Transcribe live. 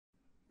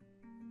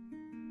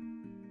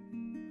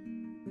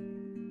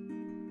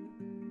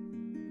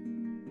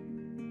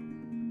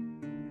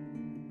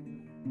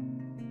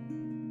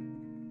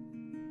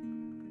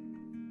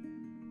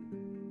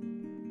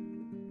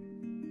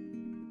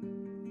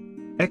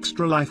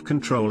EXTA LIFE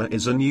controller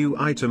is a new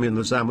item in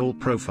the ZAMEL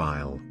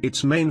profile.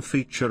 Its main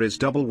feature is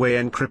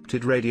double-way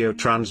encrypted radio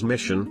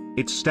transmission.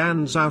 It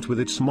stands out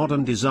with its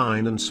modern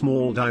design and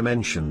small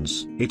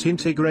dimensions. It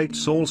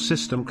integrates all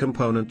system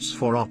components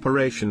for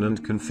operation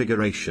and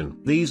configuration.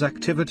 These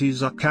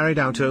activities are carried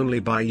out only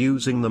by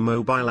using the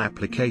mobile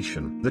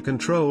application. The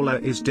controller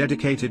is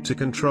dedicated to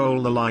control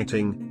the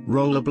lighting,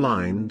 roller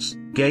blinds,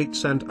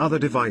 gates and other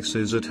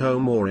devices at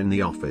home or in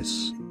the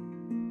office.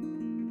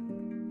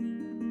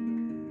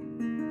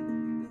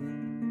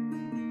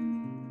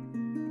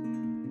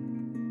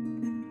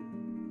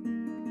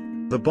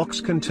 The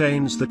box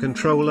contains the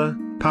controller,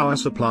 power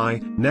supply,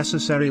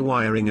 necessary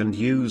wiring and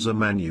user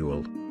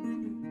manual.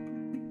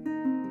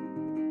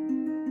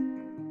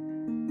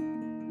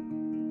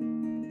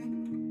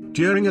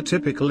 During a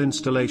typical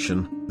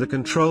installation, the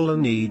controller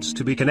needs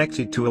to be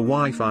connected to a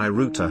Wi-Fi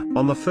router.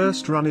 On the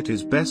first run it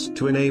is best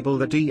to enable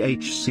the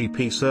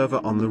DHCP server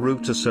on the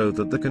router so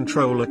that the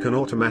controller can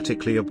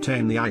automatically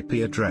obtain the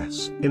IP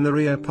address. In the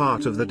rear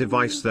part of the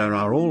device there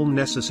are all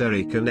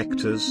necessary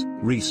connectors,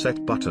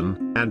 reset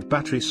button, and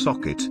battery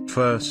socket.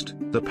 First,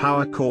 the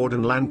power cord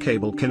and LAN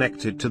cable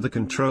connected to the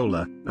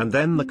controller, and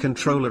then the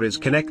controller is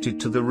connected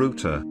to the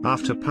router.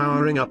 After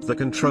powering up the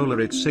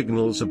controller it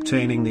signals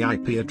obtaining the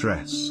IP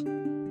address.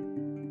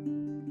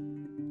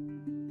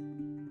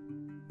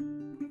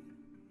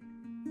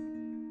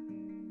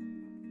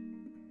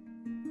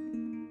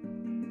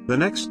 The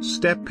next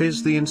step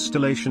is the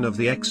installation of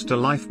the EXTA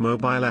LIFE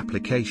mobile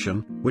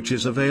application, which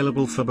is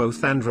available for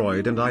both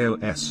Android and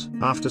iOS.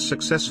 After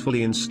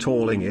successfully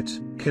installing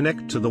it,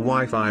 connect to the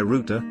Wi-Fi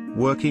router,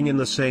 working in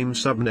the same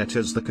subnet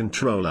as the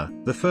controller.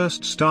 The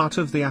first start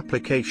of the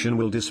application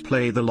will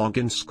display the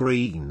login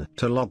screen.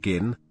 To log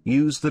in,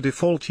 use the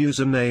default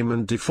username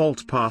and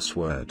default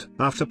password.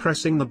 After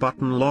pressing the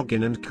button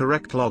Login and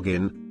correct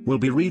login, will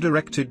be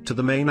redirected to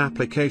the main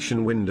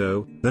application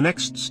window. The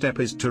next step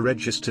is to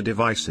register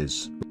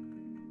devices.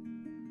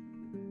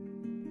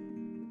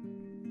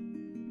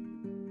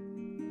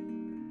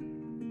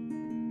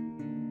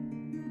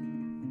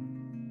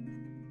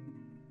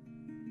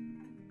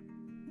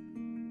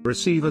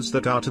 Receivers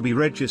that are to be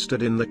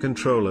registered in the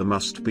controller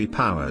must be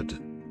powered.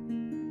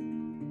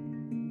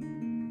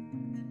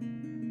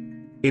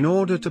 In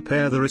order to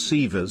pair the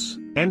receivers,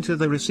 enter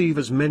the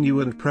receivers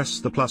menu and press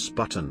the plus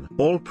button.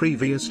 All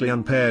previously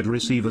unpaired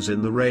receivers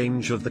in the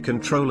range of the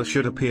controller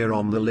should appear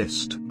on the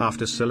list.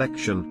 After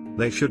selection,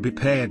 they should be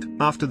paired.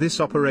 After this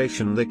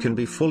operation they can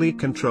be fully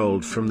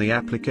controlled from the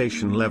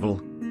application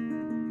level.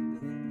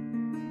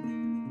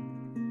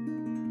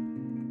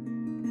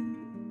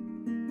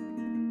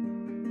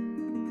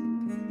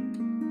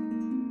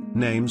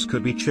 Names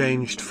could be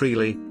changed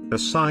freely,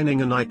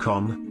 assigning an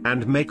icon,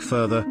 and make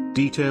further,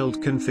 detailed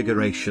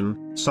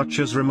configuration, such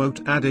as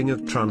remote adding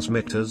of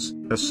transmitters,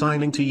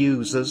 assigning to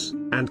users,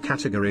 and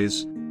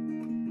categories.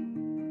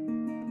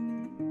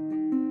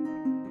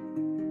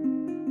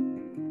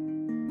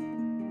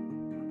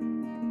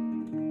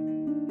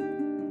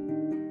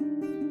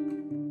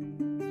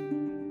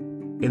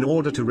 In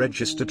order to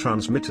register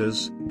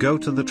transmitters, go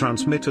to the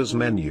transmitters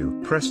menu.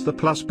 Press the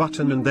plus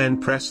button and then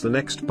press the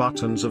next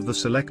buttons of the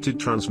selected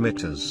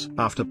transmitters.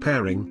 After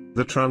pairing,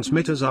 the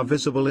transmitters are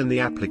visible in the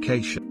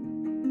application.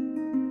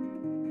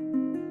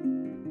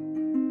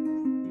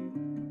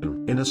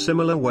 In a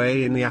similar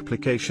way in the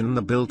application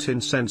the built-in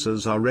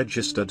sensors are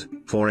registered,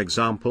 for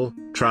example,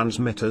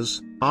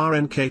 transmitters,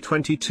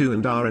 RNK22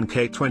 and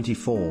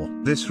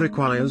RNK24. This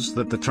requires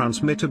that the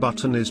transmitter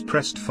button is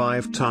pressed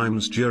 5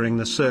 times during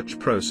the search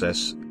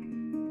process.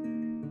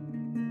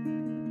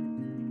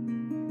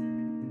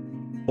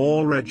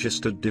 All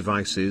registered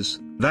devices,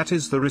 that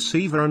is the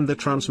receiver and the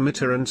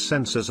transmitter and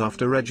sensors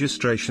after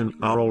registration,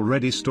 are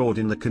already stored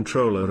in the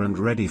controller and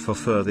ready for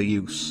further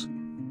use.